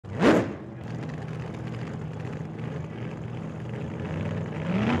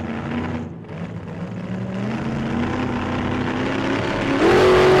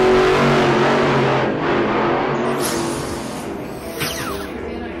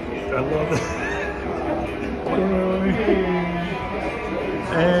I love that.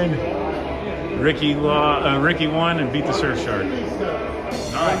 And Ricky won and beat the surf shark. All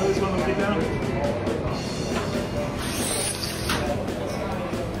right, this one will get down.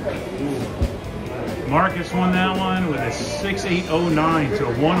 Marcus won that one with a 6809 to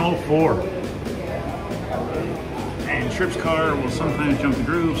a 104. And Tripp's car will sometimes jump the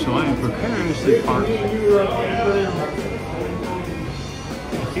groove, so I am precariously parked.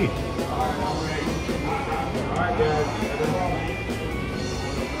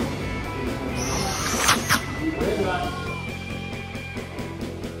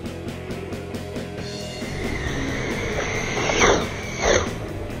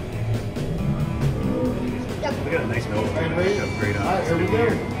 We got a nice nose. Upgrade on it. Here we go.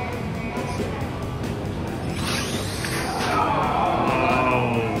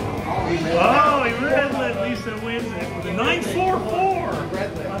 Oh, he red lit. Lisa wins it with a 944.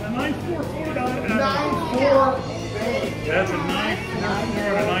 On the 944 dial. 9-4. That's a 944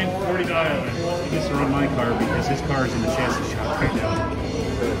 and a 940 dial. He gets to run my car because his car is in the chassis shop right now.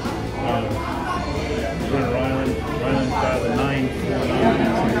 Ryland dialed a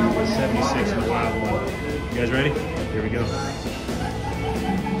 949 to 76 in the Wild One. You guys ready? Here we go.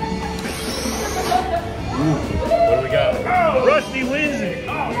 Ooh, what do we got? Oh, Rusty wins it.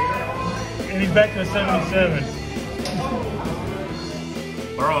 And he's back to a 77.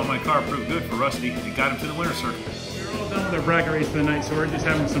 Borrowing my car proved good for Rusty. It got him to the winner's circle. We're all done with our bracket race for the night, so we're just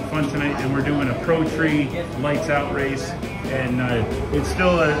having some fun tonight, and we're doing a Pro Tree lights out race. And it's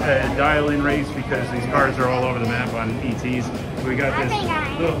still a dial-in race because these cars are all over the map on ETs. We got this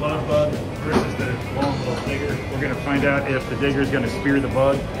little love bug versus the long little digger. We're going to find out if the digger is going to spear the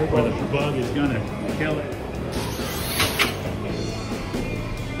bug or the bug is going to kill it.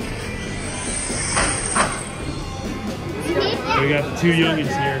 We got the two youngins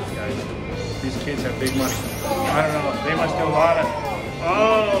here, guys. These kids have big money. I don't know. They must do a lot of.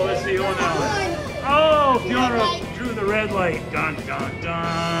 Oh, let's see who won that one. Oh, Fiona drew the red light. Dun, dun,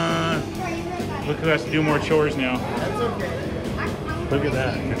 dun. Look who has to do more chores now. Look at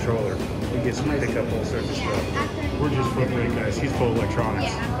that controller. He gets to pick up all sorts of stuff. We're just footbrake guys. He's full of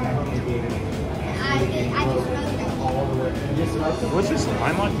electronics. What's this?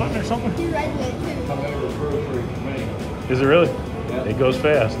 Line lock button or something? Is it really? It goes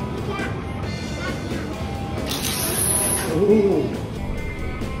fast. Ooh.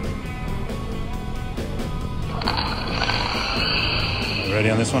 Ready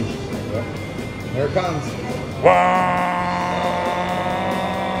on this one? Here it comes.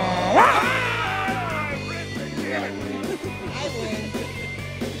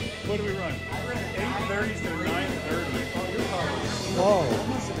 What do we run? 830s to 930. Whoa.